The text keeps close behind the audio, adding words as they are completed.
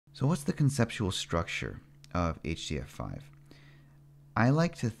So what's the conceptual structure of HDF5? I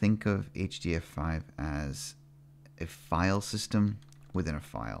like to think of HDF5 as a file system within a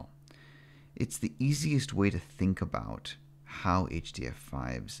file. It's the easiest way to think about how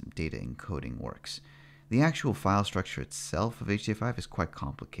HDF5's data encoding works. The actual file structure itself of HDF5 is quite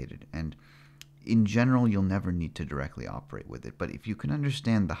complicated, and in general, you'll never need to directly operate with it. But if you can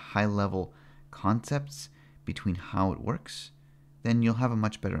understand the high-level concepts between how it works, then you'll have a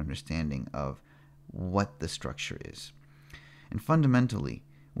much better understanding of what the structure is. And fundamentally,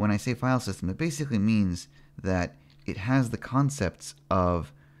 when I say file system, it basically means that it has the concepts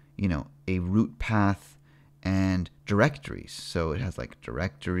of, a root path and directories. So it has like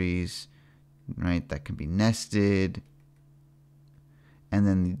directories, right, that can be nested, and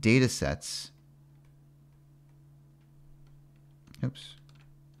then the data sets.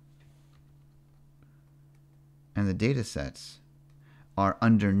 And the data sets are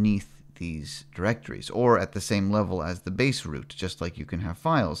underneath these directories, or at the same level as the base root, just like you can have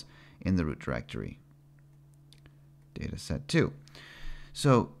files in the root directory. Data set 2.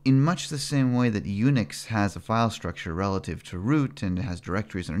 So in much the same way that Unix has a file structure relative to root and it has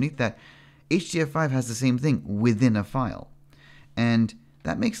directories underneath that, HDF5 has the same thing within a file. And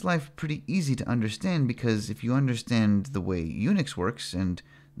that makes life pretty easy to understand, because if you understand the way Unix works and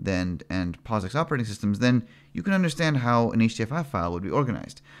POSIX operating systems, then you can understand how an HDF5 file would be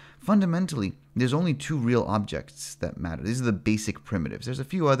organized. Fundamentally, there's only two real objects that matter. These are the basic primitives. There's a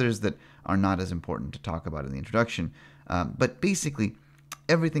few others that are not as important to talk about in the introduction, but basically,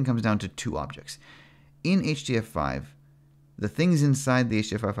 everything comes down to two objects. In HDF5, the things inside the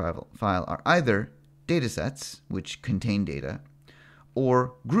HDF5 file are either datasets, which contain data,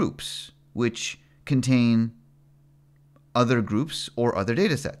 or groups, which contain other groups or other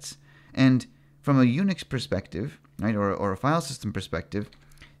datasets. And from a Unix perspective, right, or a file system perspective,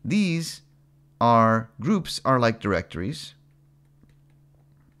 these groups are like directories,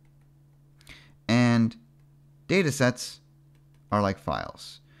 and datasets are like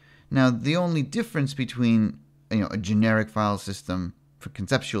files. Now, the only difference between a generic file system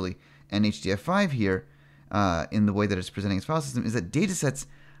conceptually and HDF5 here, in the way that it's presenting its file system, is that datasets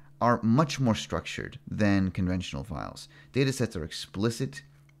are much more structured than conventional files. Datasets are explicit.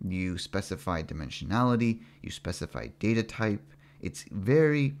 You specify dimensionality. You specify data type. It's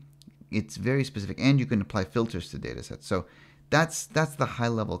very specific, and you can apply filters to datasets. So that's the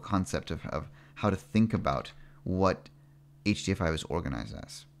high-level concept of how to think about what HDF5 is organized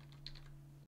as.